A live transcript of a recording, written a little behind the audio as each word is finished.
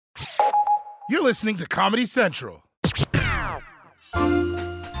You're listening to Comedy Central.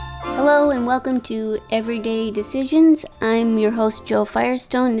 Hello and welcome to Everyday Decisions. I'm your host, Joe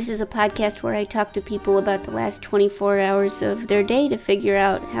Firestone. This is a podcast where I talk to people about the last 24 hours of their day to figure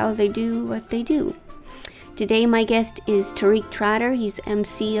out how they do what they do. Today my guest is Tariq Trotter. He's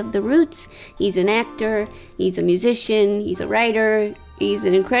MC of The Roots. He's an actor, he's a musician, he's a writer, he's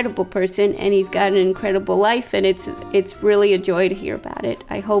an incredible person, and he's got an incredible life, and it's really a joy to hear about it.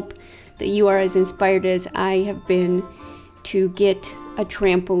 I hope that you are as inspired as I have been to get a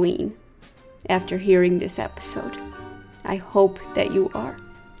trampoline after hearing this episode. I hope that you are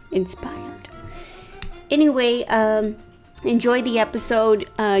inspired. Anyway, enjoy the episode.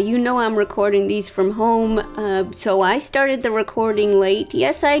 You know I'm recording these from home, so I started the recording late.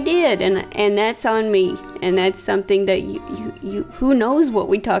 Yes, I did, and that's on me. And that's something that you who knows what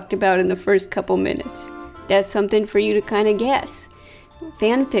we talked about in the first couple minutes. That's something for you to kind of guess.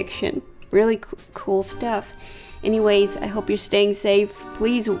 Fan fiction, really cool stuff. Anyways, I hope you're staying safe.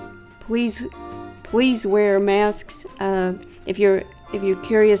 Please wear masks. If you're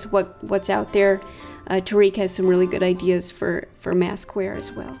curious what's out there, Tariq has some really good ideas for mask wear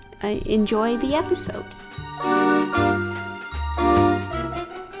as well. Enjoy the episode.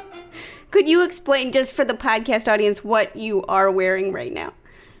 Could you explain, just for the podcast audience, what you are wearing right now?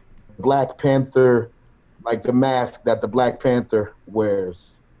 Black Panther, like the mask that the Black Panther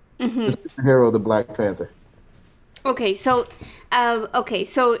wears. Mm-hmm. The superhero, the Black Panther. Okay, so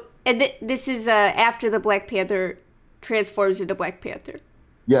this is after the Black Panther transforms into Black Panther.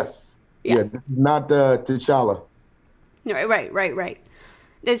 Yes. Yeah, this is not T'Challa. Right.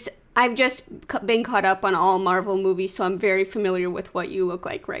 I've just been caught up on all Marvel movies, so I'm very familiar with what you look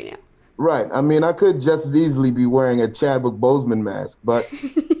like right now. Right. I mean, I could just as easily be wearing a Chadwick Boseman mask, but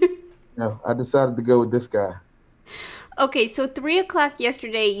I decided to go with this guy. Okay, so 3:00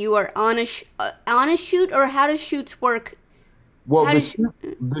 yesterday, you are on a shoot, or how does shoots work? Well,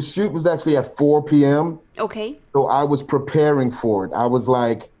 the shoot was actually at 4 p.m. Okay. So I was preparing for it. I was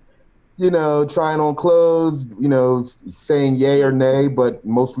like, trying on clothes, saying yay or nay, but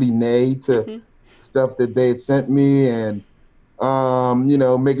mostly nay to stuff that they had sent me, and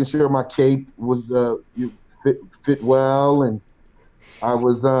making sure my cape was fit well, and I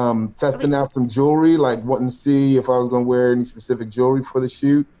was testing out some jewelry, like wanting to see if I was going to wear any specific jewelry for the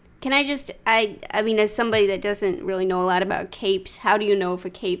shoot. Can I just, I mean, as somebody that doesn't really know a lot about capes, how do you know if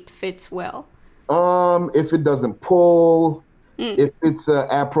a cape fits well? If it doesn't pull, if it's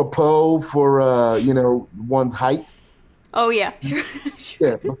apropos for, one's height. Oh, yeah. Sure.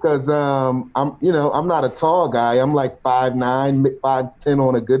 Yeah, because I'm not a tall guy. I'm like 5'9", 5'10"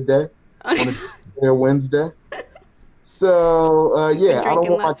 on a good day, on a Wednesday. So, I don't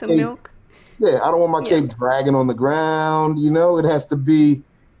want my cape. Milk. Yeah, I don't want my cape dragging on the ground. It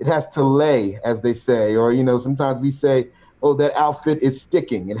has to lay, as they say. Or, sometimes we say, oh, that outfit is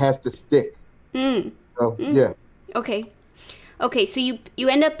sticking. It has to stick. So, yeah. Okay, so you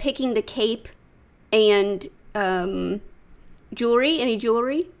end up picking the cape and jewelry. Any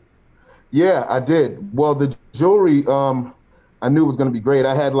jewelry? Yeah, I did. Well, the jewelry, I knew it was going to be great.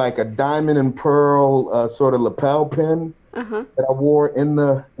 I had like a diamond and pearl sort of lapel pin that I wore in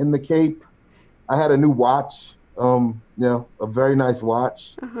the cape. I had a new watch, a very nice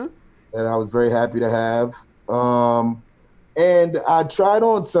watch that I was very happy to have. And I tried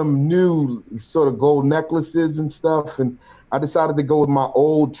on some new sort of gold necklaces and stuff, and I decided to go with my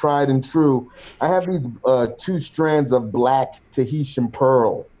old tried and true. I have these 2 strands of black Tahitian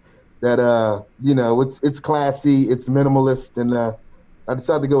pearl that, it's classy, it's minimalist, and I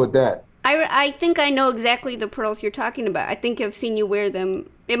decided to go with that. I think I know exactly the pearls you're talking about. I think I've seen you wear them.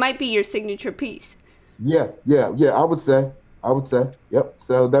 It might be your signature piece. Yeah, I would say. Yep.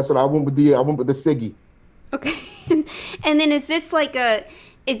 So that's what I went with the Siggy. Okay. And then is this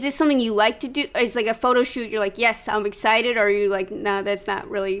something you like to do? Is like a photo shoot, you're like, yes, I'm excited, or are you like, no, that's not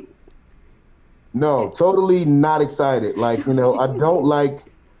really? No, totally not excited. Like, I don't like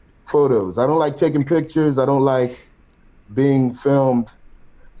photos. I don't like taking pictures. I don't like being filmed.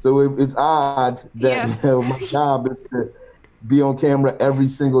 So it's odd that my job is to be on camera every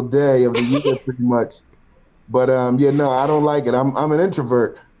single day of the year, pretty much. But I don't like it. I'm an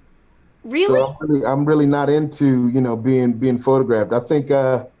introvert. Really? So I'm really not into being photographed. I think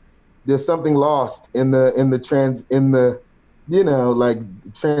there's something lost in the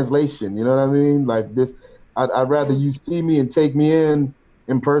translation. You know what I mean? Like this, I'd rather you see me and take me in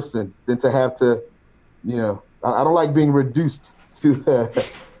person than to have to, I don't like being reduced to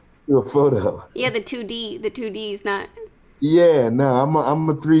a photo. Yeah, the 2D is not. Yeah, no, I'm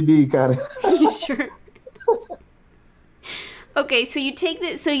a 3D kind of. Sure. Okay, so you take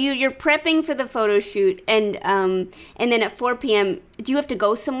the you're prepping for the photo shoot, and then at 4 p.m. do you have to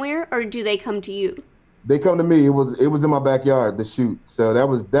go somewhere or do they come to you? They come to me. It was in my backyard, the shoot. So that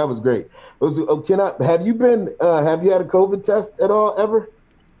was great. Have you had a COVID test at all ever?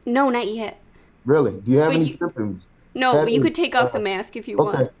 No, not yet. Really? Do you have But any you- symptoms? No, but you could take off the mask if you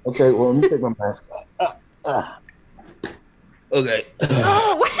want. Okay. Well, let me take my mask off. Okay.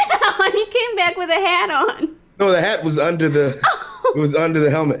 Oh, wow. He came back with a hat on. No, the hat was under the. It was under the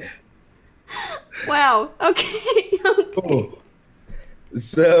helmet. Wow. Okay. Cool.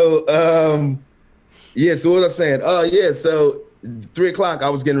 So, yeah. So what was I saying? Oh, yeah. So 3:00, I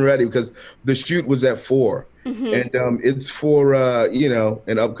was getting ready because the shoot was at 4, and it's for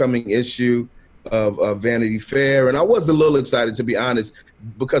an upcoming issue of Vanity Fair, and I was a little excited, to be honest,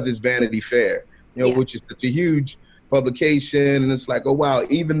 because it's Vanity Fair, which is such a huge publication, and it's like, oh wow,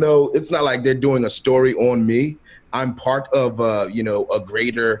 even though it's not like they're doing a story on me, I'm part of a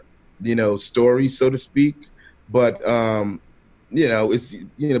greater story, so to speak, but it's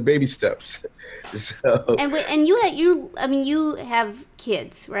baby steps. So, and you have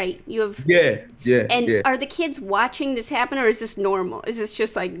kids, right? You have yeah. And are the kids watching this happen, or is this normal? Is this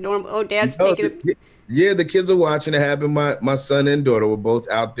just like normal? Oh, Dad's taking it. Yeah, the kids are watching it happen. My son and daughter were both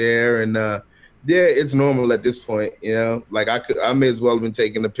out there, and it's normal at this point. Like I may as well have been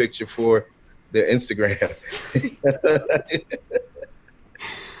taking a picture for their Instagram.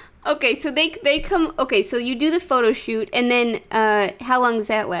 Okay, so they come. Okay, so you do the photo shoot, and then how long does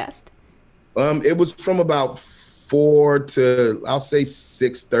that last? It was from about 4 to, I'll say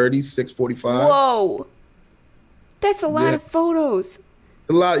 6:30, 6:45. Whoa, that's a lot of photos.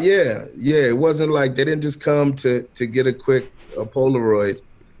 A lot, yeah. It wasn't like they didn't just come to get a quick Polaroid.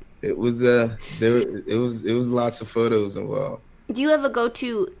 It was it was lots of photos involved. Do you have a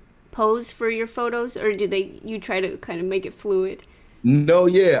go-to pose for your photos, or you try to kind of make it fluid? No,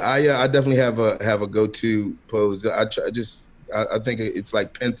 I definitely have a go-to pose. I think it's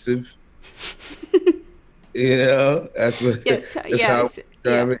like pensive. That's what. Yes.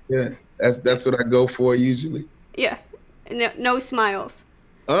 Yeah, that's what I go for usually. Yeah, no smiles.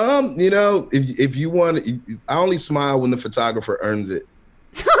 If you want, I only smile when the photographer earns it.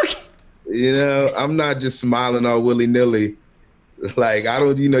 Okay. I'm not just smiling all willy-nilly. Like, I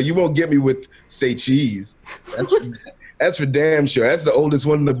don't, you won't get me with say cheese. That's for damn sure. That's the oldest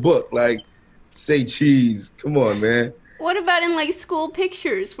one in the book. Like, say cheese. Come on, man. What about in like school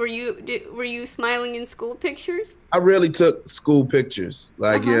pictures? Were you smiling in school pictures? I rarely took school pictures.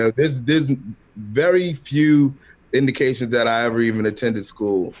 Like, there's very few indications that I ever even attended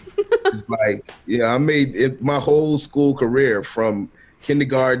school. It's like, I made it my whole school career from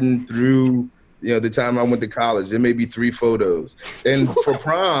kindergarten through the time I went to college. There may be 3 photos. And for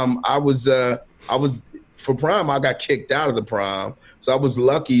prom, I got kicked out of the prom. So I was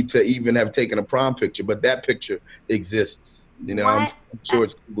lucky to even have taken a prom picture, but that picture exists. I'm sure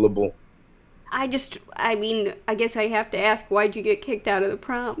it's Googleable. I guess I have to ask, why'd you get kicked out of the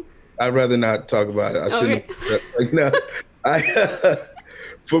prom? I'd rather not talk about it. I shouldn't.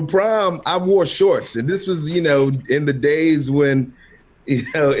 For prom, I wore shorts, and this was, in the days when,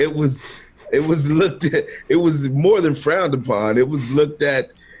 it was looked at. It was more than frowned upon. It was looked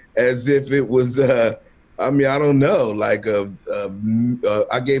at as if it was. I don't know. Like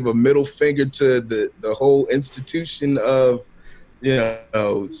I gave a middle finger to the whole institution of,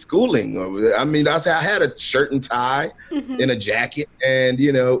 schooling. I had a shirt and tie and a jacket,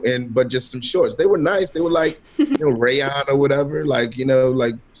 and but just some shorts. They were nice. They were like rayon or whatever, like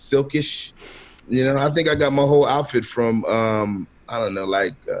like silkish. I think I got my whole outfit from I don't know,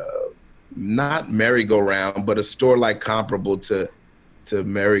 like not Merry-Go-Round, but a store like comparable to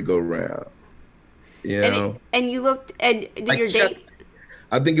Merry-Go-Round. And you looked at like your date.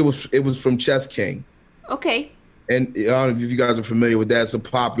 I think it was from Chess King. Okay. And I don't know if you guys are familiar with that. It's a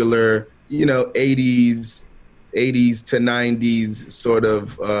popular, 80s to 90s sort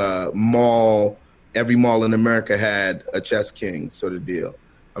of mall. Every mall in America had a Chess King sort of deal.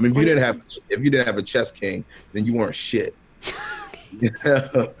 If you didn't have a Chess King, then you weren't shit.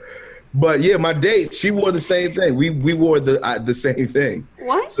 But yeah, my date, she wore the same thing. We wore the same thing.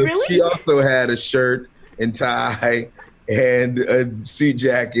 What? So really? She also had a shirt and tie and a suit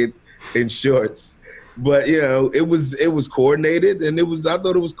jacket and shorts. But it was coordinated, and I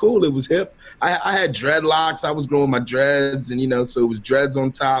thought it was cool. It was hip. I had dreadlocks. I was growing my dreads, and so it was dreads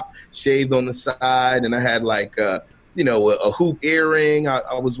on top, shaved on the side, and I had like a hoop earring.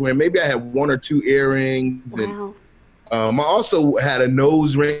 I was wearing, maybe I had 1 or 2 earrings. Wow. And I also had a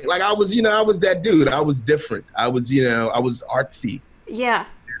nose ring. Like I was that dude. I was different. I was, I was artsy. Yeah.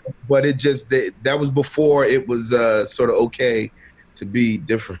 But it just that was before it was sort of okay to be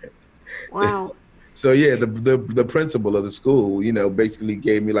different. Wow. So yeah, the principal of the school, basically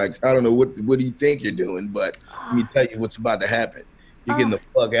gave me like, I don't know what do you think you're doing, but let me tell you what's about to happen. You're getting the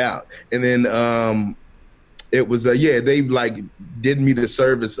fuck out. And then it was they like did me the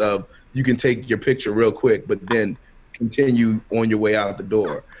service of you can take your picture real quick, but then continue on your way out the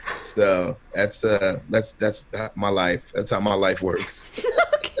door. So that's my life. That's how my life works.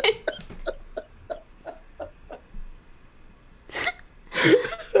 Okay.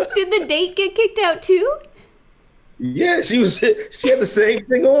 Did the date get kicked out too? Yeah, she had the same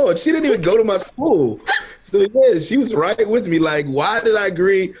thing on. She didn't even go to my school. So yeah, she was right with me. Like, why did I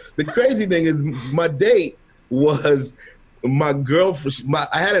agree? The crazy thing is my date was my girlfriend.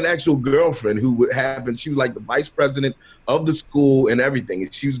 I had an actual girlfriend who she was like the vice president of the school and everything.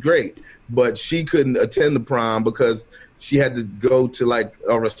 And she was great, but she couldn't attend the prom because she had to go to like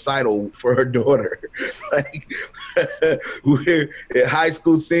a recital for her daughter. Like we're high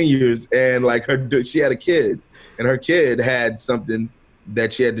school seniors, and like she had a kid, and her kid had something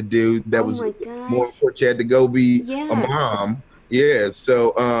that she had to do that was more important. She had to go be a mom. Yeah.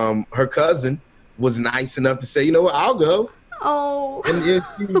 So her cousin was nice enough to say, you know what, I'll go. Oh. And she's,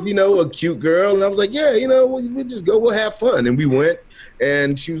 a cute girl. And I was like, yeah, we'll just go. We'll have fun. And we went.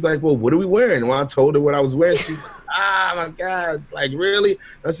 And she was like, well, what are we wearing? Well, I told her what I was wearing. She was like, my God, like, really?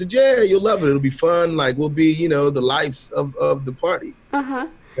 I said, yeah, you'll love it. It'll be fun. Like, we'll be, the lives of the party. Uh-huh.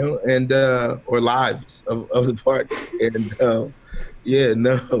 And, or lives of the party. And,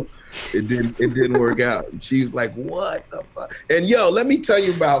 it didn't work out. And she was like, what the fuck? And let me tell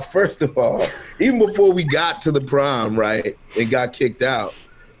you about, first of all, even before we got to the prom, right, and got kicked out,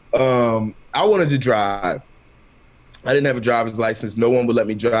 I wanted to drive. I didn't have a driver's license. No one would let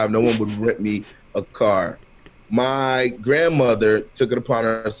me drive. No one would rent me a car. My grandmother took it upon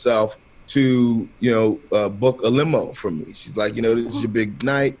herself to, book a limo for me. She's like, this is your big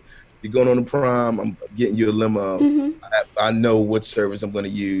night. You're going on the prom. I'm getting you a limo. Mm-hmm. I know what service I'm going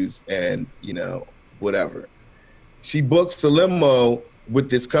to use and, whatever. She books a limo with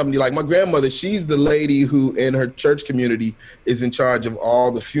this company. Like my grandmother, she's the lady who in her church community is in charge of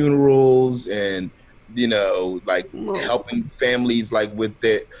all the funerals and, helping families like with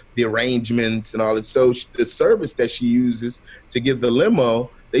the arrangements and all that. So the service that she uses to get the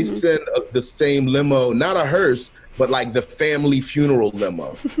limo, they send the same limo, not a hearse, but like the family funeral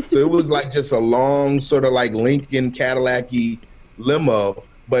limo. So it was like just a long sort of like Lincoln Cadillac-y limo,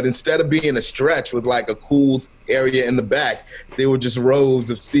 but instead of being a stretch with like a cool area in the back, they were just rows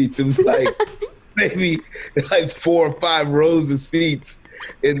of seats. It was like maybe like 4 or 5 rows of seats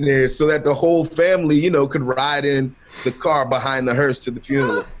in there so that the whole family, could ride in the car behind the hearse to the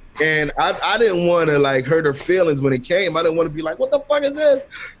funeral. And I didn't want to like hurt her feelings when it came. I didn't want to be like, what the fuck is this?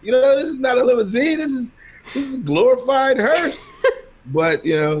 This is not a limousine. This is a glorified hearse. But,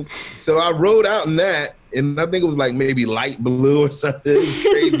 so I rode out in that, and I think it was like maybe light blue or something. It was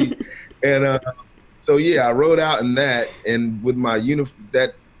crazy. And I rode out in that, and with my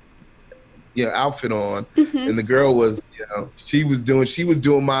outfit on, and the girl was, she was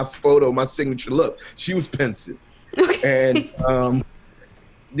doing my photo, my signature look. She was pensive. And,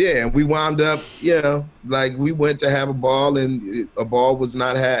 and we wound up, like we went to have a ball, and a ball was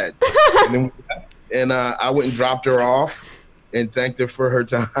not had. And I went and dropped her off and thanked her for her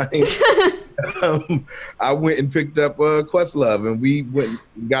time. I went and picked up Questlove, and we went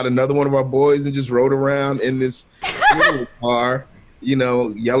and got another one of our boys and just rode around in this car,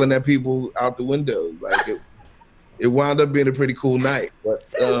 yelling at people out the window. Like it wound up being a pretty cool night. But,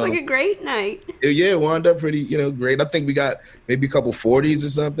 sounds like a great night. It wound up pretty, great. I think we got maybe a couple 40s or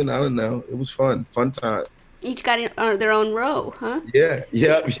something. I don't know. It was fun times. Each got their own row, huh? Yeah.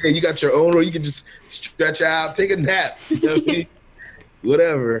 You got your own row. You can just stretch out, take a nap.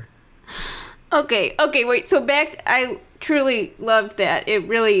 Whatever. Okay. Wait. So I truly loved that. It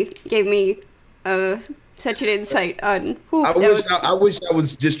really gave me such an insight on. I wish I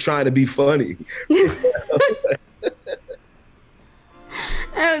was just trying to be funny.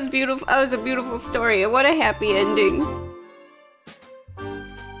 That was beautiful. That was a beautiful story. What a happy ending.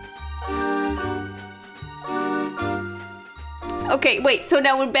 Okay, wait. So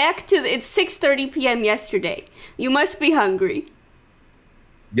now we're back to it's 6:30 p.m. yesterday. You must be hungry.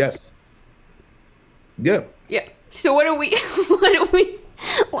 Yes. Yeah. Yeah. So what are we?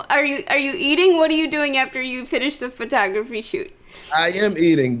 Are you eating? What are you doing after you finish the photography shoot? I am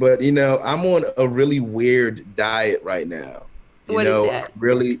eating, but I'm on a really weird diet right now. What is that?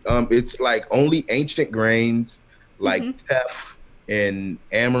 Really, it's like only ancient grains, like teff and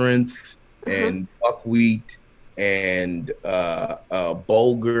amaranth and buckwheat and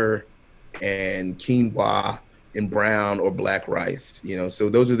bulgur and quinoa and brown or black rice. So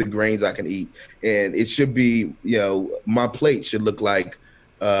those are the grains I can eat, and it should be, my plate should look like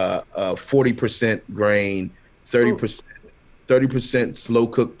 40% grain, 30% slow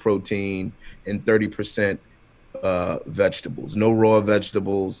cooked protein, and 30% vegetables. No raw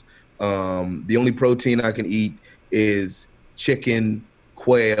vegetables. The only protein I can eat is chicken,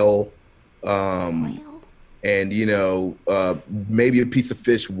 quail, and maybe a piece of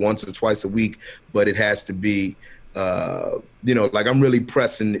fish once or twice a week, but it has to be like I'm really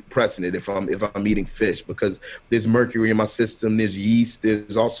pressing it if I'm eating fish, because there's mercury in my system, there's yeast,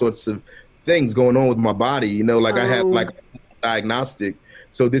 there's all sorts of things going on with my body, I have like a diagnostic.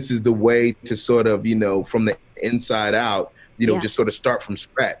 So this is the way to sort of, from the inside out, just sort of start from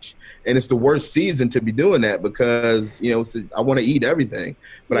scratch. And it's the worst season to be doing that because, I want to eat everything,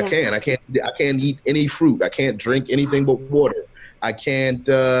 but I can't eat any fruit. I can't drink anything but water. I can't,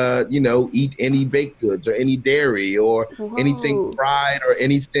 eat any baked goods or any dairy or anything fried or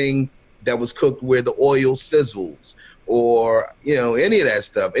anything that was cooked where the oil sizzles or, any of that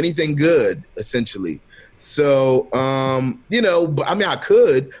stuff, anything good, essentially. So, I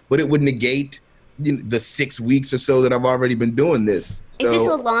could, but it would negate the 6 weeks or so that I've already been doing this. So, is this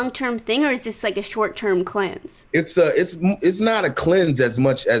a long-term thing or is this like a short-term cleanse? It's not a cleanse as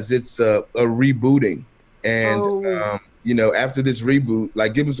much as it's a rebooting. And, after this reboot,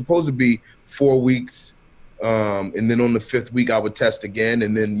 like it was supposed to be 4 weeks. And then on the 5th week, I would test again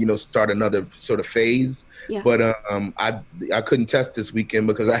and then, start another sort of phase. Yeah. But I couldn't test this weekend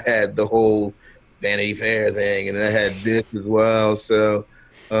because I had the whole Vanity Fair thing and I had this as well. So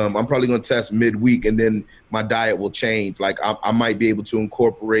I'm probably going to test midweek and then my diet will change. Like I might be able to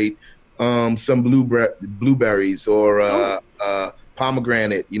incorporate some blueberries or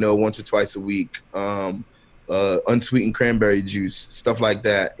pomegranate, once or twice a week. Unsweetened cranberry juice, stuff like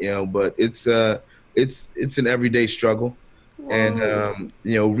that, but it's an everyday struggle. Whoa. And,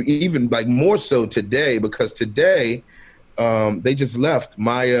 even like more so today, because today they just left.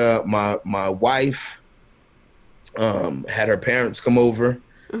 My wife had her parents come over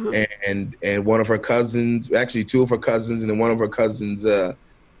and one of her cousins, actually 2 of her cousins, and then one of her cousins'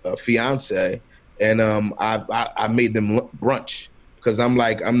 fiance. And I made them brunch. Because I'm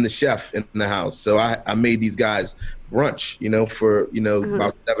the chef in the house. So I made these guys brunch, for,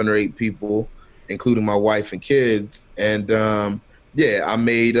 about 7 or 8 people, including my wife and kids. And, I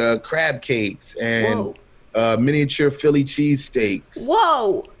made crab cakes and miniature Philly cheesesteaks.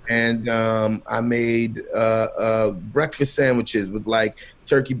 Whoa. And I made breakfast sandwiches with like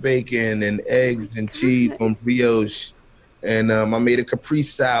turkey bacon and eggs and cheese on brioche. And I made a Capri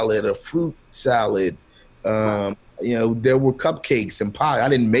salad, a fruit salad. There were cupcakes and pie. I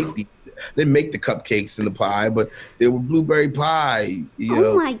didn't make the cupcakes and the pie, but there were blueberry pie.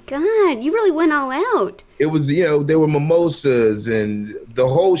 Oh my God, you really went all out. It was, there were mimosas and the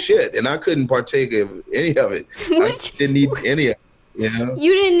whole shit, and I couldn't partake of any of it. I didn't eat any of it.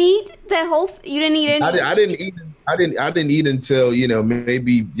 You didn't eat that whole? You didn't eat any? I didn't eat. I didn't eat until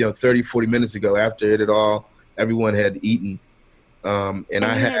maybe 30, 40 minutes ago after everyone had eaten. And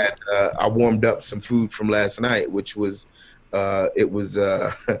I warmed up some food from last night, which was bulgur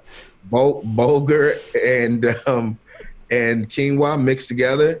and quinoa mixed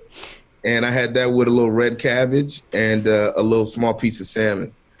together, and I had that with a little red cabbage and a little small piece of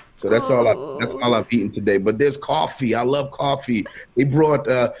salmon. So that's all I've eaten today. But there's coffee. I love coffee. They brought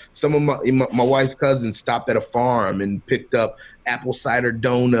some of my wife's cousins stopped at a farm and picked up apple cider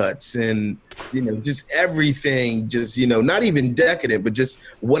donuts and just everything, just not even decadent, but just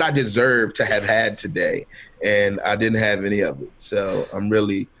what I deserve to have had today, and I didn't have any of it. So I'm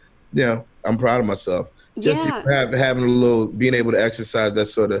really, I'm proud of myself. Just having a little, being able to exercise that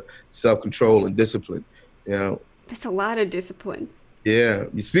sort of self-control and discipline. That's a lot of discipline. Yeah.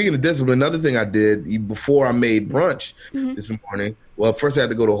 Speaking of discipline, another thing I did before I made brunch this morning, well, first I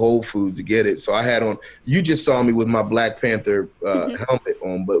had to go to Whole Foods to get it. So I had on, you just saw me with my Black Panther helmet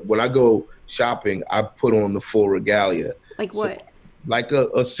on, but when I go shopping, I put on the full regalia. Like what? Like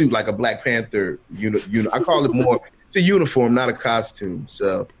a suit, like a Black Panther I call it more, it's a uniform, not a costume.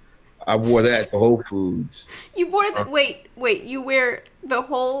 So I wore that to Whole Foods. You wore wait, you wear the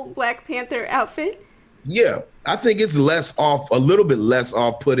whole Black Panther outfit? Yeah, I think it's a little bit less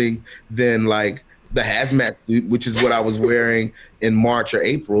off-putting than like the hazmat suit, which is what I was wearing in March or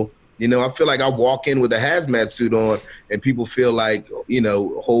April. I feel like I walk in with a hazmat suit on and people feel like,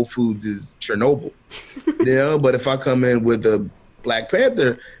 Whole Foods is Chernobyl. But if I come in with a Black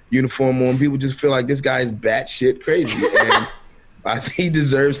Panther uniform on, people just feel like this guy is batshit crazy. And I think he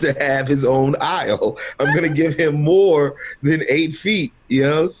deserves to have his own aisle. I'm going to give him more than 8 feet, you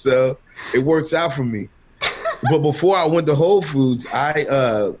know? So it works out for me. But before I went to Whole Foods,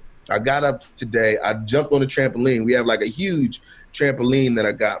 I got up today. I jumped on a trampoline. We have like a huge trampoline that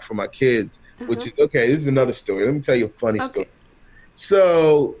I got for my kids, which is, okay, this is another story. Let me tell you a funny story.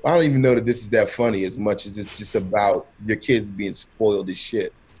 So I don't even know that this is that funny as much as it's just about your kids being spoiled as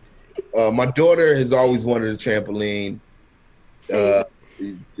shit. My daughter has always wanted a trampoline.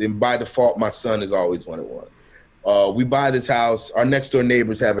 And by default, my son has always wanted one. We buy this house. Our next door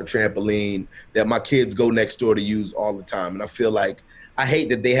neighbors have a trampoline that my kids go next door to use all the time. And I feel like I hate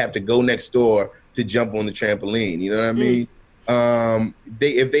that they have to go next door to jump on the trampoline. You know what I mean?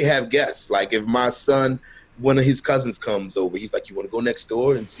 If they have guests, like if my son, one of his cousins comes over, he's like, you want to go next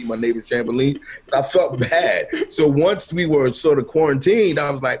door and see my neighbor's trampoline? I felt bad. So once we were sort of quarantined,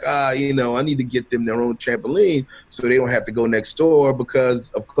 I was like, I need to get them their own trampoline so they don't have to go next door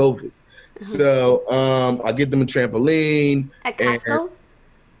because of COVID. So I get them a trampoline. At Costco?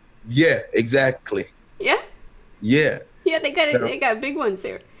 Yeah, exactly. Yeah? Yeah. Yeah, they got big ones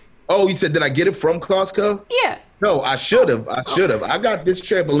there. Oh, you said, did I get it from Costco? Yeah. No, I should have. I got this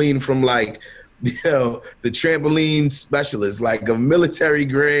trampoline from the trampoline specialist, like a military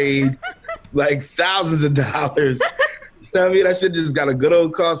grade, like thousands of dollars. You know what I mean? I should just got a good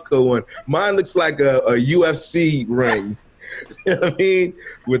old Costco one. Mine looks like a UFC ring. You know what I mean?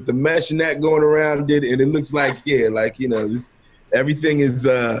 With the mesh net going around it, and it looks like, everything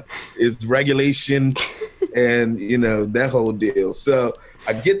is regulation and, that whole deal. So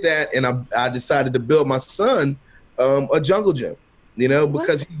I get that, and I decided to build my son a jungle gym.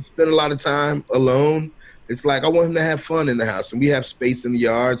 Because he spent a lot of time alone. It's like I want him to have fun in the house, and we have space in the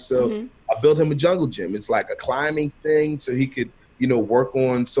yard. So I built him a jungle gym. It's like a climbing thing, so he could, work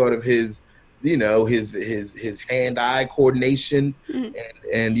on sort of his, his hand-eye coordination,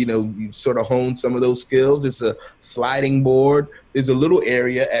 and you sort of hone some of those skills. It's a sliding board. There's a little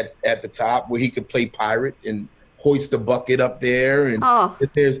area at the top where he could play pirate and hoist the bucket up there, and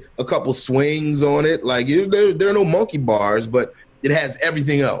there's a couple swings on it. Like there are no monkey bars, but it has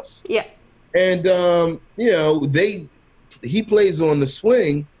everything else. Yeah. And he plays on the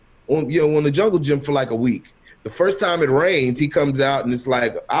swing on the jungle gym for like a week. The first time it rains, he comes out and it's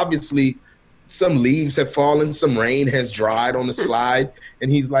like, obviously some leaves have fallen, some rain has dried on the slide, and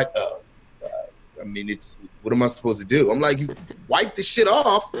he's like, what am I supposed to do? I'm like, you wipe the shit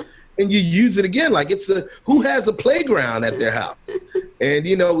off and you use it again. Like who has a playground at their house? And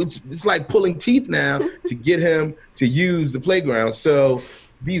it's like pulling teeth now to get him to use the playground. So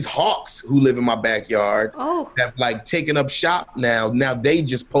these hawks who live in my backyard have like taken up shop now. Now they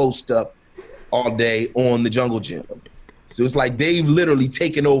just post up all day on the jungle gym. So it's like they've literally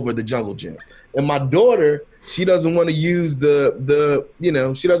taken over the jungle gym. And my daughter, she doesn't want to use the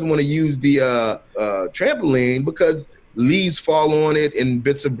trampoline because leaves fall on it and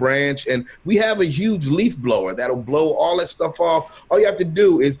bits of branch, and we have a huge leaf blower that'll blow all that stuff off. All you have to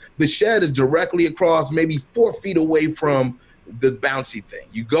do is, the shed is directly across, maybe 4 feet away from the bouncy thing.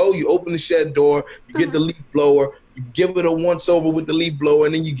 You go, you open the shed door, you get the leaf blower, you give it a once over with the leaf blower,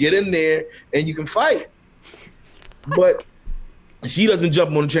 and then you get in there and you can fight. But she doesn't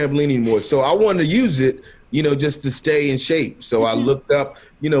jump on the trampoline anymore. So I wanted to use it, just to stay in shape. So I looked up,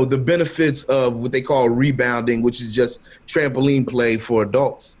 the benefits of what they call rebounding, which is just trampoline play for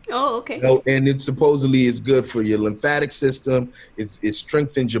adults. Oh, okay. And it supposedly is good for your lymphatic system. It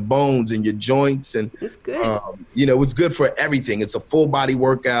strengthens your bones and your joints. And it's good. It's good for everything. It's a full body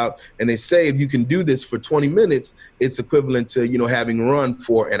workout. And they say if you can do this for 20 minutes, it's equivalent to, having run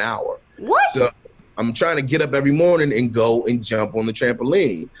for an hour. What? So I'm trying to get up every morning and go and jump on the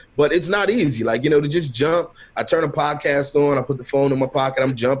trampoline. But it's not easy. Like, to just jump. I turn a podcast on. I put the phone in my pocket.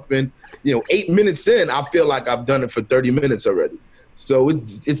 I'm jumping. 8 minutes in, I feel like I've done it for 30 minutes already. So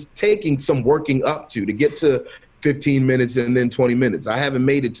it's taking some working up to get to 15 minutes and then 20 minutes. I haven't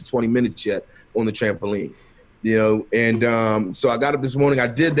made it to 20 minutes yet on the trampoline. And so I got up this morning. I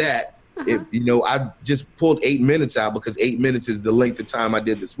did that. I just pulled 8 minutes out because 8 minutes is the length of time I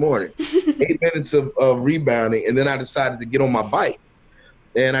did this morning. 8 minutes of rebounding, and then I decided to get on my bike.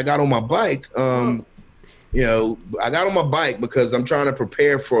 And I got on my bike. I got on my bike because I'm trying to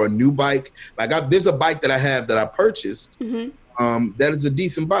prepare for a new bike. Like there's a bike that I have that I purchased. That is a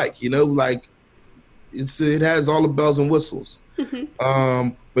decent bike. It has all the bells and whistles.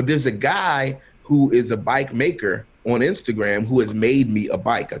 But there's a guy who is a bike maker on Instagram who has made me a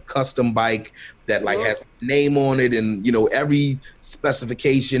bike, a custom bike that like has a name on it, and every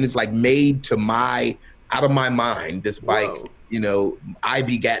specification is like made to out of my mind. This bike, I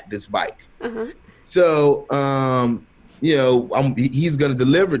begat this bike. So he's going to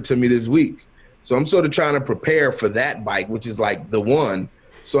deliver it to me this week. So I'm sort of trying to prepare for that bike, which is like the one.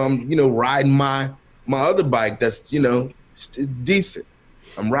 So I'm, riding my other bike that's, it's decent.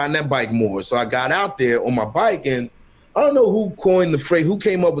 I'm riding that bike more. So I got out there on my bike, and I don't know who coined the phrase, who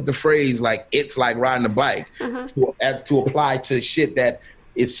came up with the phrase, like, it's like riding a bike to apply to shit that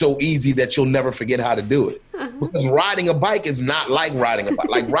is so easy that you'll never forget how to do it. Because riding a bike is not like riding a bike.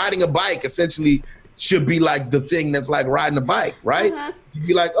 Like, riding a bike essentially should be like the thing that's like riding a bike, right? You'd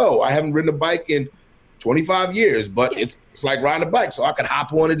be like, oh, I haven't ridden a bike in 25 years, but it's like riding a bike, so I could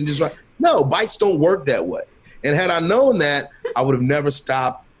hop on it and just ride. No, bikes don't work that way. And had I known that, I would have never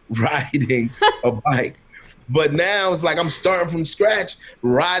stopped riding a bike. But now it's like I'm starting from scratch,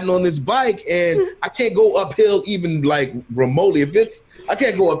 riding on this bike, and I can't go uphill even like remotely. I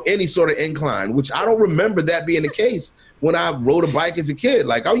can't go up any sort of incline, which I don't remember that being the case when I rode a bike as a kid.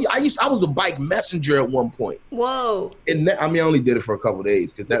 Like I was a bike messenger at one point. Whoa. And I only did it for a couple of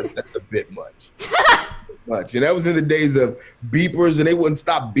days because that's a bit much. And that was in the days of beepers, and they wouldn't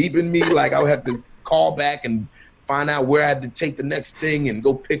stop beeping me. Like I would have to call back and find out where I had to take the next thing and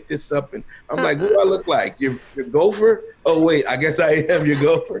go pick this up. And I'm like, what do I look like? Your gopher? Oh, wait, I guess I am your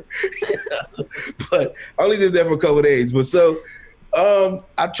gopher. But I only did that for a couple of days. But so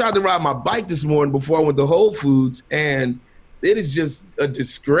I tried to ride my bike this morning before I went to Whole Foods, and it is just a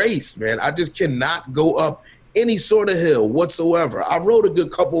disgrace, man. I just cannot go up any sort of hill whatsoever. I rode a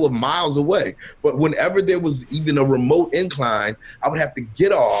good couple of miles away, but whenever there was even a remote incline, I would have to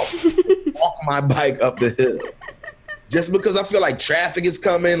get off, walk my bike up the hill. Just because I feel like traffic is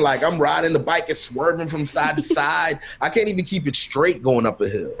coming, like I'm riding, the bike is swerving from side to side. I can't even keep it straight going up a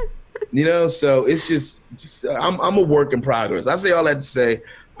hill. So it's just I'm a work in progress. I say all that to say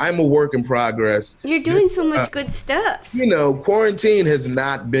I'm a work in progress. You're doing so much good stuff. Quarantine has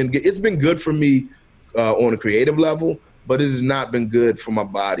not been good. It's been good for me on a creative level, but it has not been good for my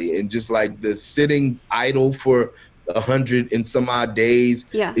body. And just like the sitting idle for 100 and some odd days,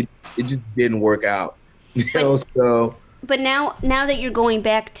 it just didn't work out. So. But now that you're going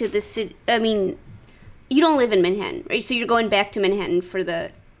back to the city, you don't live in Manhattan, right? So you're going back to Manhattan for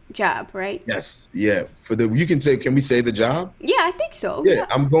the job, right? Yes. Yeah. Can we say the job? Yeah, I think so. Yeah.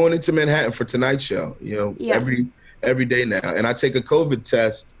 I'm going into Manhattan for tonight's show, every day now. And I take a COVID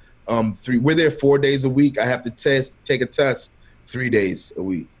test. We're there 4 days a week. I have to take a test 3 days a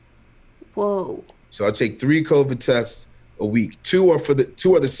week. Whoa. So I take 3 COVID tests a week. Two are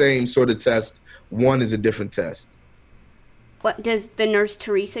the same sort of test. One is a different test. What, does the nurse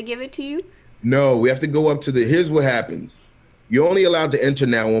Teresa give it to you? No, we have to go up to here's what happens. You're only allowed to enter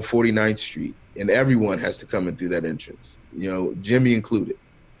now on 49th Street, and everyone has to come in through that entrance, Jimmy included.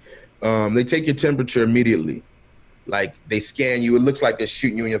 They take your temperature immediately. Like, they scan you. It looks like they're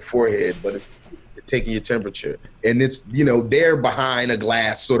shooting you in your forehead, but they're taking your temperature. And it's, they're behind a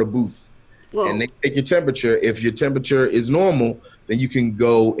glass sort of booth. Whoa. And they take your temperature. If your temperature is normal, then you can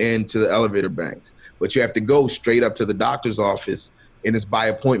go into the elevator banks. But you have to go straight up to the doctor's office, and it's by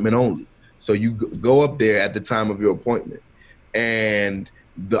appointment only. So you go up there at the time of your appointment. And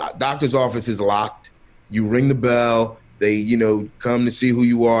the doctor's office is locked. You ring the bell. They, come to see who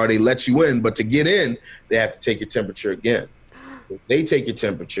you are. They let you in. But to get in, they have to take your temperature again. They take your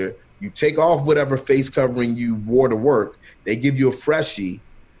temperature. You take off whatever face covering you wore to work. They give you a freshie.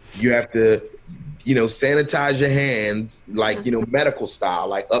 You have to, sanitize your hands, like, medical style,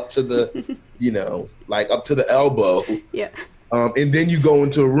 like up to the, up to the elbow. Yeah. And then you go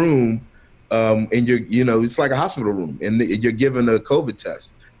into a room, and you're, it's like a hospital room, and you're given a COVID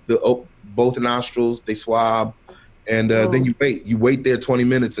test. Both nostrils, they swab, and then you wait. You wait there 20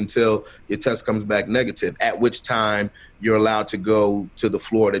 minutes until your test comes back negative, at which time you're allowed to go to the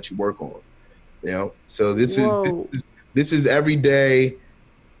floor that you work on. So this is every day.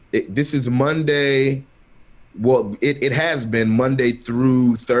 This is Monday. Well, it has been Monday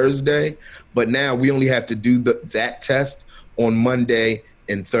through Thursday, but now we only have to do that test on Monday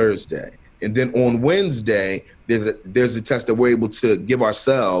and Thursday. And then on Wednesday, there's a test that we're able to give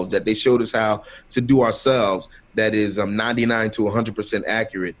ourselves, that they showed us how to do ourselves, that is 99 to 100%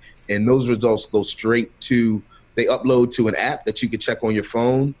 accurate. And those results go straight to, they upload to an app that you can check on your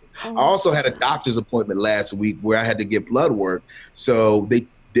phone. I also had a doctor's appointment last week where I had to get blood work. So they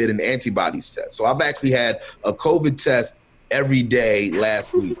did an antibodies test. So I've actually had a COVID test every day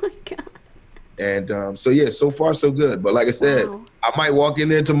last week. Oh my God. And so far so good. But like I said, I might walk in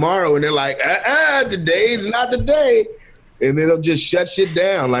there tomorrow and they're like, today's not the day. And then they'll just shut shit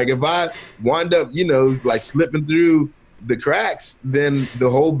down. Like if I wind up, like slipping through the cracks, then the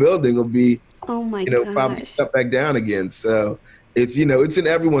whole building will be, oh my God, probably shut back down again. So it's it's in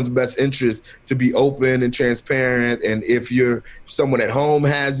everyone's best interest to be open and transparent. And if someone at home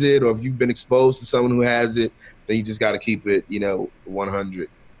has it, or if you've been exposed to someone who has it, then you just got to keep it 100.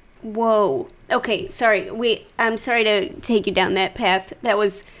 Whoa. Okay, sorry. I'm sorry to take you down that path. That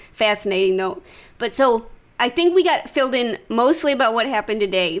was fascinating, though. But so I think we got filled in mostly about what happened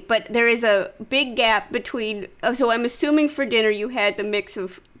today, but there is a big gap between. So I'm assuming for dinner you had the mix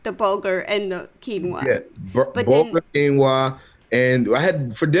of the bulgur and the quinoa. Yeah, bulgur, quinoa, and I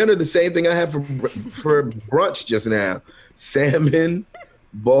had for dinner the same thing I had for brunch just now: salmon,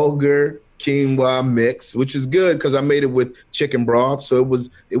 bulgur, quinoa mix, which is good because I made it with chicken broth, so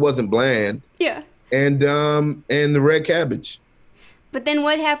it wasn't bland. Yeah. And the red cabbage. But then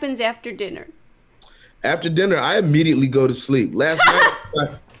what happens after dinner? After dinner, I immediately go to sleep. Last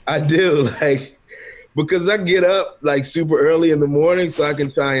night, I do, because I get up super early in the morning, so I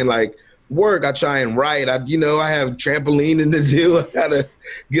can try and work. I try and write. I have trampolining to do. I gotta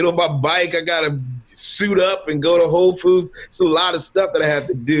get on my bike. I gotta suit up and go to Whole Foods. It's a lot of stuff that I have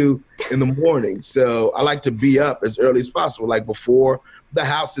to do in the morning. So I like to be up as early as possible, before the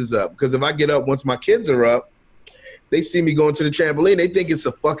house is up. Because if I get up once my kids are up, they see me going to the trampoline, they think it's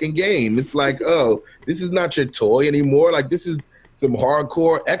a fucking game. It's oh, this is not your toy anymore. This is some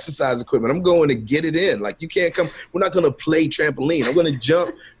hardcore exercise equipment. I'm going to get it in. You can't come. We're not going to play trampoline. I'm going to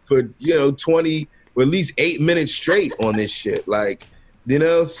jump for, 20 or at least 8 minutes straight on this shit.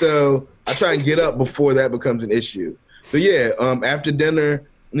 So I try and get up before that becomes an issue. So yeah, after dinner,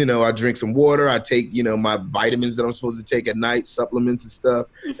 I drink some water. I take, my vitamins that I'm supposed to take at night, supplements and stuff.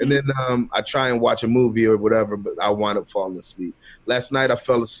 And then I try and watch a movie or whatever, but I wind up falling asleep. Last night I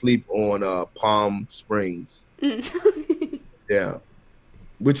fell asleep on Palm Springs. Yeah.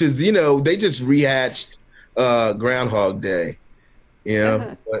 Which is, they just rehatched Groundhog Day.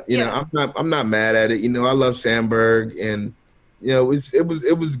 But I'm not mad at it. I love Sandberg, and it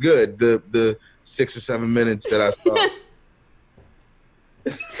was good. The 6 or 7 minutes that I saw.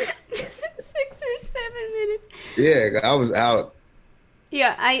 6 or 7 minutes. Yeah, I was out.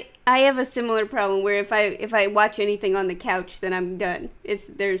 Yeah, I have a similar problem where if I watch anything on the couch, then I'm done.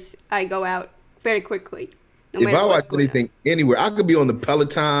 I go out very quickly. If I watch anything anywhere, I could be on the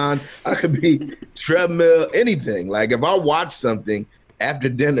Peloton, I could be treadmill, anything. If I watch something after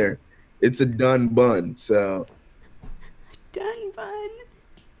dinner, it's a done bun. So done bun.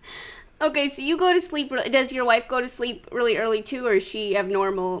 Okay, so you go to sleep. Does your wife go to sleep really early too, or does she have more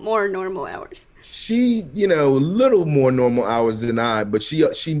normal hours? She, a little more normal hours than I, but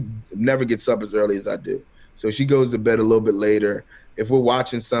she never gets up as early as I do. So she goes to bed a little bit later. If we're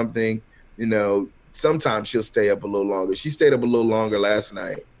watching something, sometimes she'll stay up a little longer. She stayed up a little longer last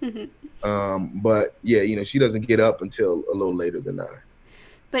night. Mm-hmm. But yeah, she doesn't get up until a little later than I.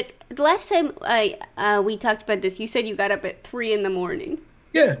 But the last time we talked about this, you said you got up at 3 a.m.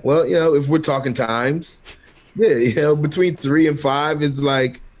 Yeah, well, if we're talking times, yeah, between 3 and 5 is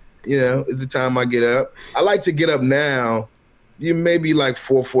is the time I get up. I like to get up now, maybe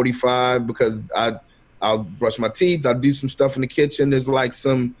 4:45 because I'll brush my teeth. I'll do some stuff in the kitchen. There's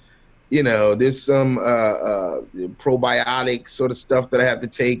some, there's some probiotic sort of stuff that I have to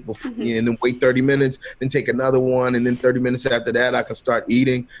take before, and then wait 30 minutes, then take another one, and then 30 minutes after that, I can start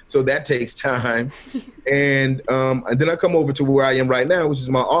eating. So that takes time. And then I come over to where I am right now, which is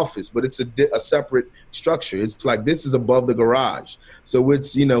my office, but it's a separate structure. It's this is above the garage. So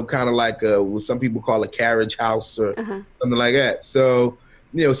it's, kind of what some people call a carriage house or something like that. So,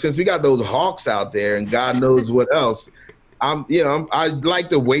 since we got those hawks out there and God knows what else, I like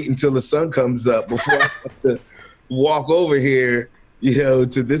to wait until the sun comes up before I have to walk over here, to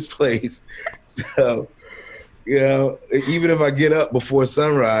this place. So, even if I get up before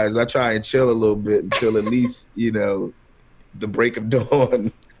sunrise, I try and chill a little bit until at least, the break of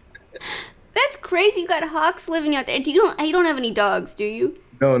dawn. That's crazy. You got hawks living out there. You don't have any dogs, do you?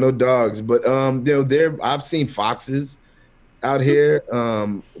 No dogs. But I've seen foxes out here.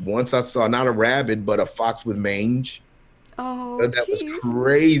 Once I saw not a rabbit, but a fox with mange. Oh, that was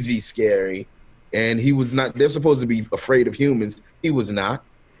crazy scary. And he was not. They're supposed to be afraid of humans. He was not.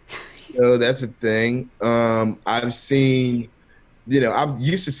 So that's a thing. I've seen. I've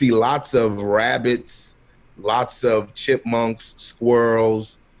used to see lots of rabbits, lots of chipmunks,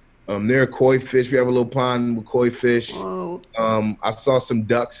 squirrels. There are koi fish. We have a little pond with koi fish. Whoa. I saw some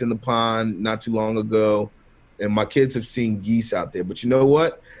ducks in the pond not too long ago, and my kids have seen geese out there. But you know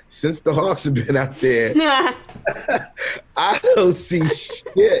what? Since the hawks have been out there, I don't see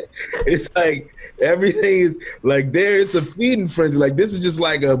shit. It's everything is there's a feeding frenzy. This is just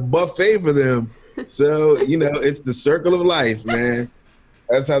a buffet for them. So, it's the circle of life, man.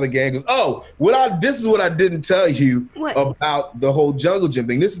 That's how the game goes. Oh, this is what I didn't tell you about the whole jungle gym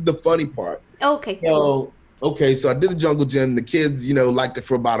thing. This is the funny part. Okay. So I did the jungle gym. The kids, liked it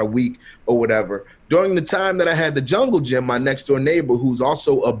for about a week or whatever. During the time that I had the jungle gym, my next door neighbor, who's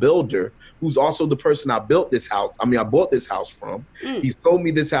also a builder, who's also the person I bought this house from, he sold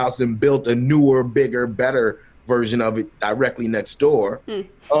me this house and built a newer, bigger, better version of it directly next door.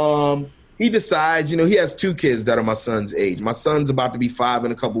 He decides, he has 2 kids that are my son's age. My son's about to be 5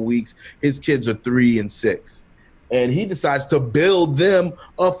 in a couple weeks. His kids are 3 and 6. And he decides to build them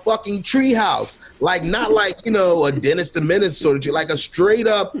a fucking tree house. Not like, a Dennis the Menace sort of tree, like a straight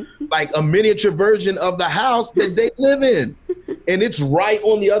up, like a miniature version of the house that they live in. And it's right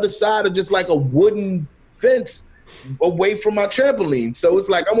on the other side of just like a wooden fence away from my trampoline. So it's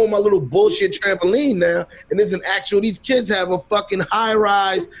like I'm on my little bullshit trampoline now, and these kids have a fucking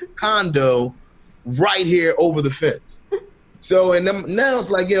high-rise condo right here over the fence. So and now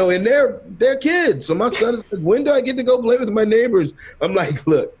it's like, and they're kids. So my son is like, when do I get to go play with my neighbors? I'm like,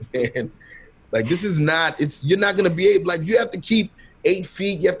 look, man, like you're not gonna be able, like you have to keep 8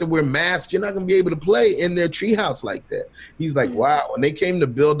 feet, you have to wear masks, you're not gonna be able to play in their treehouse like that. He's like, wow. When they came to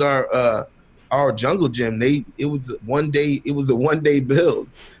build our jungle gym, it was a 1-day build.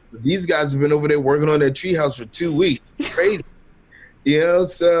 These guys have been over there working on their treehouse for 2 weeks. It's crazy.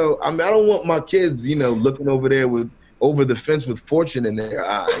 So I don't want my kids, looking over there over the fence with fortune in their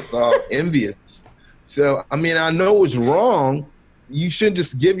eyes, all envious. So I know it's wrong. You shouldn't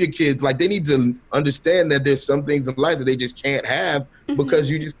just give your kids, like, they need to understand that there's some things in life that they just can't have because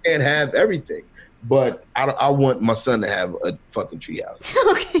you just can't have everything. But I want my son to have a fucking treehouse.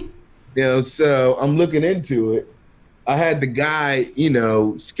 Okay. So I'm looking into it. I had the guy,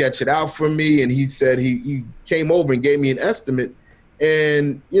 sketch it out for me, and he said he came over and gave me an estimate.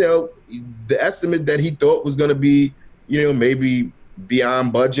 And, the estimate that he thought was going to be, maybe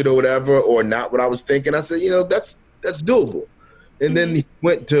beyond budget or whatever, or not what I was thinking. I said, that's doable. And then he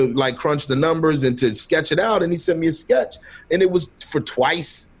went to like crunch the numbers and to sketch it out, and he sent me a sketch, and it was for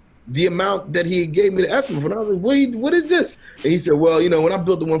twice the amount that he gave me the estimate for. And I was like, what is this? And he said, well, when I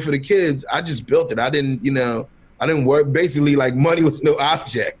built the one for the kids, I just built it. I didn't work. Basically, like, money was no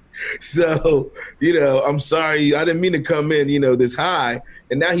object. So, I'm sorry. I didn't mean to come in, this high.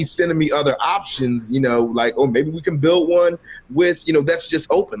 And now he's sending me other options, like, oh, maybe we can build one with, that's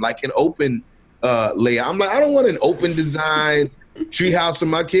just open, like an open layout. I'm like, I don't want an open design treehouse for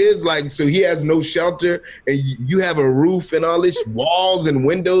my kids, like, so he has no shelter and you have a roof and all this walls and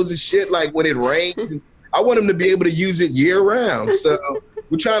windows and shit, like when it rains. I want him to be able to use it year round. So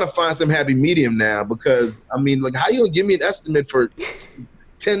we're trying to find some happy medium now, because like, how you gonna give me an estimate for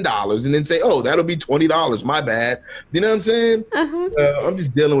 $10 and then say, oh, that'll be $20, my bad, you know what I'm saying? So I'm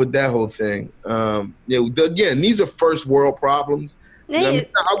just dealing with that whole thing. Again, these are first world problems. I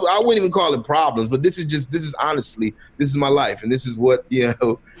wouldn't even call it problems, but this is honestly, this is my life, and this is what,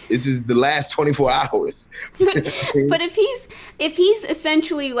 this is the last 24 hours. But if he's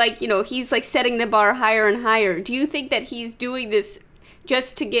essentially like, he's like setting the bar higher and higher, do you think that he's doing this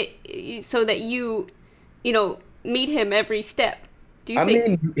just to get, so that you meet him every step? Do you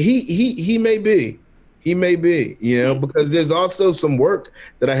think? He may be, because there's also some work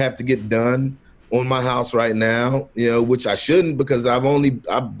that I have to get done on my house right now, which I shouldn't, because I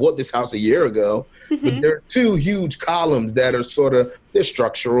bought this house a year ago. But there are 2 huge columns that are they're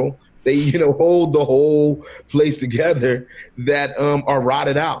structural. They, hold the whole place together, that are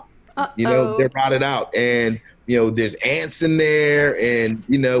rotted out. They're rotted out, and there's ants in there, and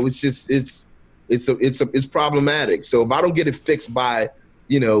it's just it's problematic. So if I don't get it fixed by,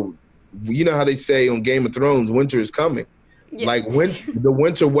 how they say on Game of Thrones, winter is coming. Yeah. Like the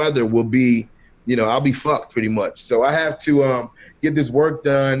winter weather will be, I'll be fucked pretty much. So I have to get this work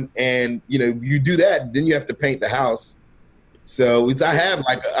done, and you do that, then you have to paint the house. So I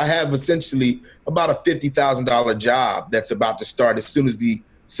have essentially about a $50,000 job that's about to start as soon as the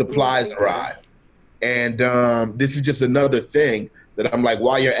supplies arrive. And this is just another thing that I'm like,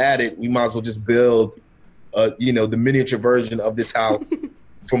 while you're at it, we might as well just build, the miniature version of this house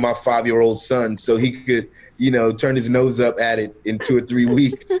for my 5-year-old son, so he could, turn his nose up at it in 2 or 3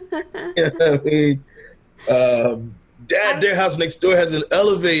 weeks. You know what I mean? Dad, their house next door has an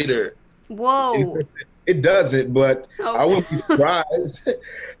elevator. Whoa. It doesn't, but I wouldn't be surprised.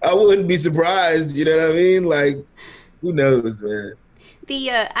 I wouldn't be surprised, you know what I mean? Like, who knows, man?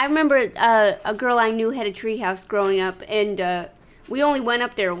 I remember a girl I knew had a treehouse growing up, and we only went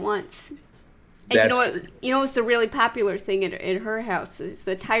up there once. And you know what's the really popular thing at her house is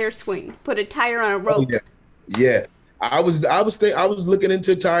the tire swing. Put a tire on a rope. Oh, yeah. I was looking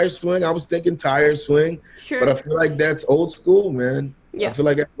into tire swing. I was thinking tire swing. Sure. But I feel like that's old school, man. Yeah. I feel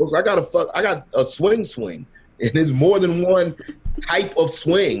like I got a swing, and there's more than one type of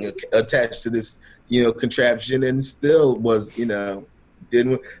swing attached to this, contraption, and still was,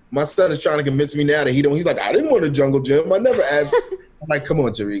 didn't. My son is trying to convince me now that he's like, I didn't want a jungle gym. I never asked. I'm like, come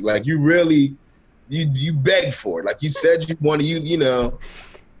on, Tariq, like you really, you begged for it. Like you said you wanted,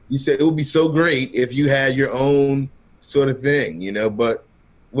 you said it would be so great if you had your own sort of thing, but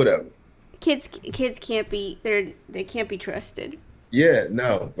whatever. Kids can't be, they can't be trusted. Yeah,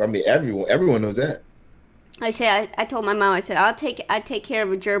 no. I mean, everyone knows that. I told my mom, I said, I take care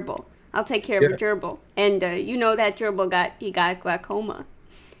of a gerbil. I'll take care of a gerbil. And that gerbil got glaucoma.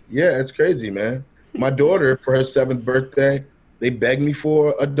 Yeah, it's crazy, man. My daughter, for her 7th birthday, they begged me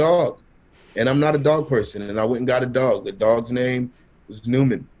for a dog. And I'm not a dog person, and I went and got a dog. The dog's name was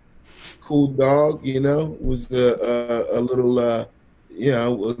Newman. Cool dog, was a little, a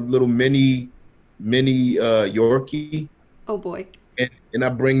little mini Yorkie. Oh boy. And I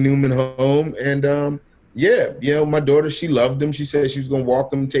bring Newman home, and my daughter, she loved him. She said she was gonna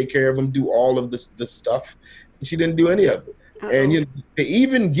walk him, take care of him, do all of the stuff. And she didn't do any of it. Uh-oh. And to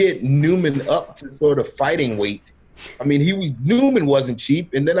even get Newman up to sort of fighting weight, I mean, Newman wasn't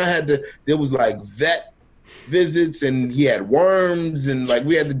cheap. And then there was like vet visits, and he had worms, and like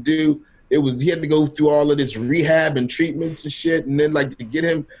he had to go through all of this rehab and treatments and shit. And then like to get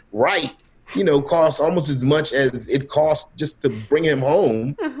him right, cost almost as much as it cost just to bring him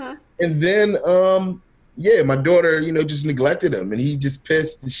home. Uh-huh. And then, my daughter, just neglected him, and he just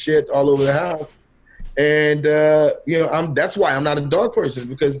pissed and shit all over the house. And, that's why I'm not a dog person,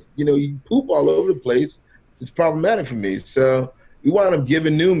 because, you poop all over the place. It's problematic for me. So we wound up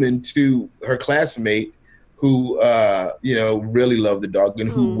giving Newman to her classmate who, really loved the dog and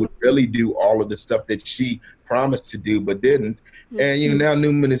who would really do all of the stuff that she promised to do but didn't. And, now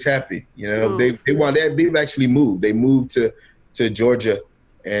Newman is happy. They've actually moved. They moved to Georgia.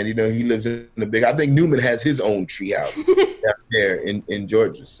 And, he lives in I think Newman has his own treehouse down there in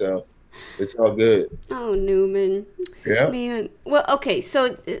Georgia. So it's all good. Oh, Newman. Yeah. Man. Well, okay.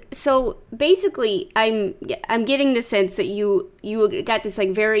 So basically I'm getting the sense that you got this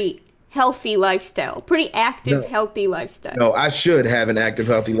like very healthy lifestyle, pretty active, healthy lifestyle. No, I should have an active,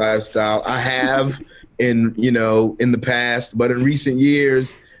 healthy lifestyle. I have in the past, but in recent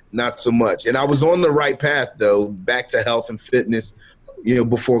years, not so much. And I was on the right path though, back to health and fitness,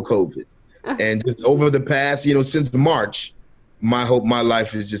 before COVID. And just over the past, since March, my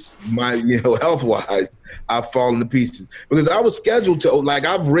life is just health-wise, I've fallen to pieces. Because I was scheduled to, like,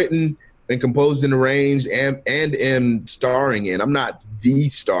 I've written and composed and arranged and am starring in. I'm not the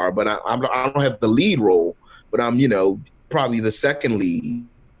star, but I don't have the lead role, but I'm, probably the second lead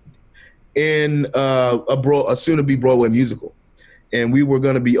in a soon-to-be Broadway musical. And we were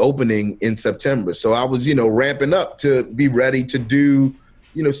going to be opening in September. So I was, ramping up to be ready to do,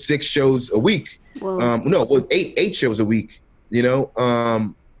 6 shows a week. Eight shows a week,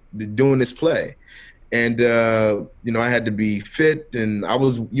 doing this play. And, I had to be fit, and I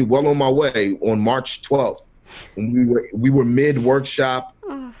was well on my way on March 12th. And we were mid-workshop,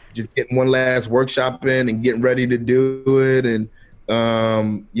 just getting one last workshop in and getting ready to do it. And,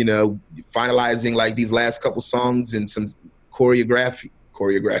 finalizing like these last couple songs and some choreography,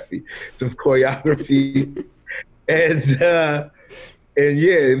 some choreography. And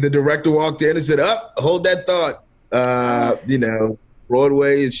the director walked in and said, hold that thought.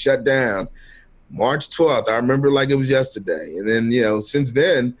 Broadway is shut down. March 12th, I remember like it was yesterday. And then, since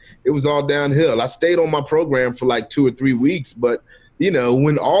then, it was all downhill. I stayed on my program for like 2 or 3 weeks, but,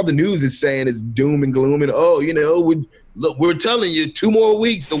 when all the news is saying it's doom and gloom and, we're telling you 2 more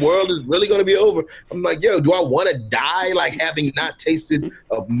weeks, the world is really going to be over. I'm like, yo, do I want to die like having not tasted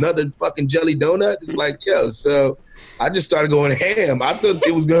another fucking jelly donut? It's like, so I just started going ham. I thought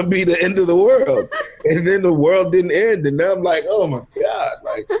it was going to be the end of the world. And then the world didn't end. And now I'm like, oh my God,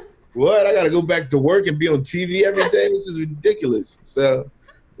 like, what? I got to go back to work and be on TV every day? This is ridiculous. So,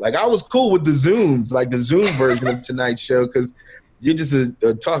 like, I was cool with the Zooms, like the Zoom version of tonight's show, because you're just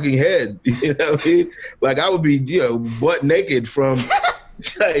a talking head, what I mean? Like, I would be, butt naked from,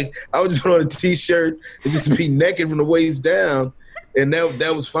 like, I would just put on a T-shirt and just be naked from the waist down, and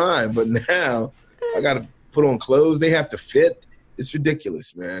that was fine. But now I got to put on clothes. They have to fit. It's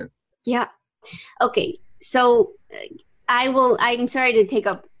ridiculous, man. Yeah. Okay. So I'm sorry to take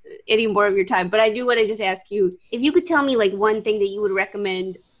up any more of your time, but I do want to just ask you, if you could tell me like one thing that you would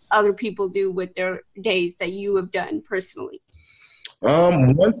recommend other people do with their days that you have done personally.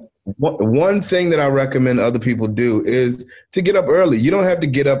 One thing that I recommend other people do is to get up early. You don't have to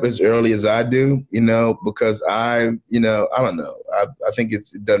get up as early as I do, because I don't know. I think it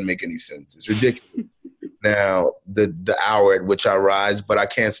doesn't make any sense. It's ridiculous. now the hour at which I rise, but I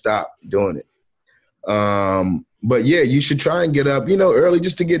can't stop doing it. But yeah, you should try and get up, early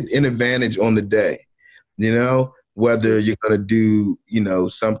just to get an advantage on the day, whether you're going to do,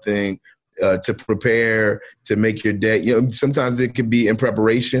 something to prepare to make your day. Sometimes it could be in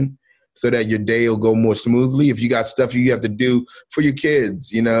preparation so that your day will go more smoothly. If you got stuff you have to do for your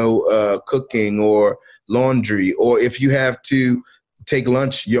kids, cooking or laundry, or if you have to take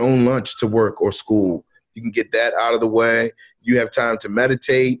your own lunch to work or school, you can get that out of the way. You have time to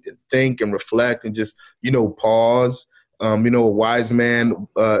meditate and think and reflect and just, pause. A wise man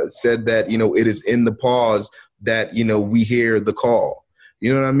said that, it is in the pause that, we hear the call.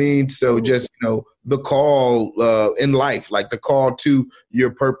 You know what I mean? So just, the call in life, like the call to your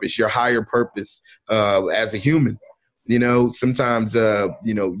purpose, your higher purpose as a human. Sometimes,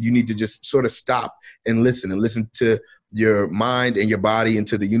 you need to just sort of stop and listen to your mind and your body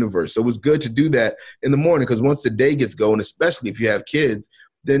into the universe. So it's good to do that in the morning, because once the day gets going, especially if you have kids,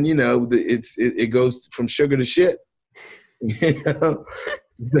 then, it goes from sugar to shit.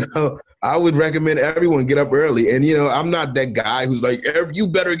 So I would recommend everyone get up early. And, I'm not that guy who's like, you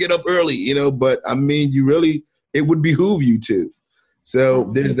better get up early, but I mean, it would behoove you to.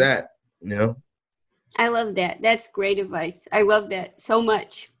 So there's that, I love that. That's great advice. I love that so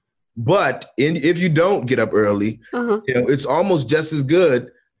much. But if you don't get up early, it's almost just as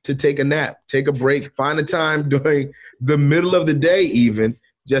good to take a nap, take a break, find a time during the middle of the day even,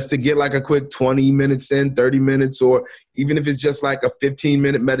 just to get like a quick 20 minutes in, 30 minutes, or even if it's just like a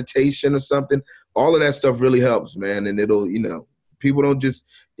 15-minute meditation or something. All of that stuff really helps, man. And it'll, people don't just,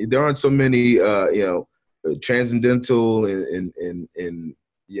 there aren't so many, transcendental and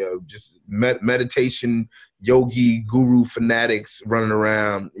just meditation yogi guru fanatics running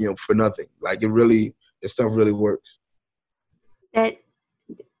around, for nothing. Like this stuff really works.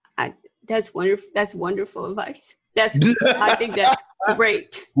 That's wonderful. That's wonderful advice. I think that's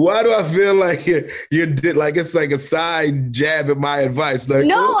great. Why do I feel like you're like it's like a side jab at my advice? Like,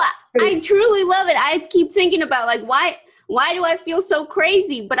 no, I truly love it. I keep thinking about like why do I feel so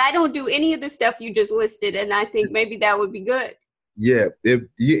crazy, but I don't do any of the stuff you just listed, and I think maybe that would be good. Yeah, if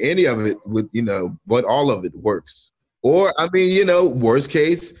any of it would, but all of it works. Or I mean, worst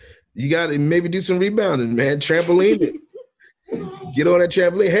case, you got to maybe do some rebounding, man. Trampoline it. Get on that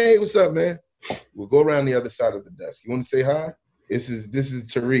trampoline. Hey, what's up, man? We'll go around the other side of the desk. You want to say hi? This is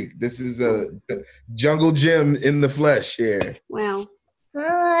Tariq. This is a Jungle Gym in the flesh here. Wow.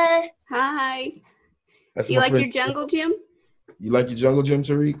 Hi. Do you like your Jungle Gym? You like your Jungle Gym,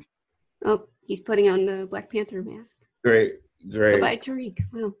 Tariq? Oh, he's putting on the Black Panther mask. Great. Goodbye, Tariq.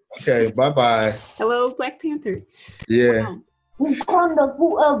 Wow. Okay, bye-bye. Hello, Black Panther. Yeah. Wow. Wakanda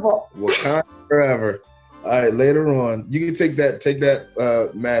forever. Wakanda forever. All right, later on, you can take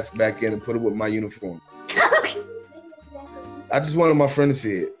that mask back in and put it with my uniform. I just wanted my friend to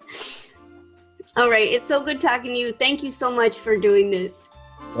see it. All right, it's so good talking to you. Thank you so much for doing this.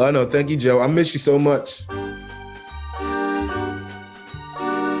 I know. Thank you, Joe. I miss you so much.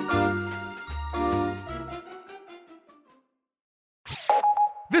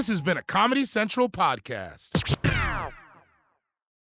 This has been a Comedy Central podcast.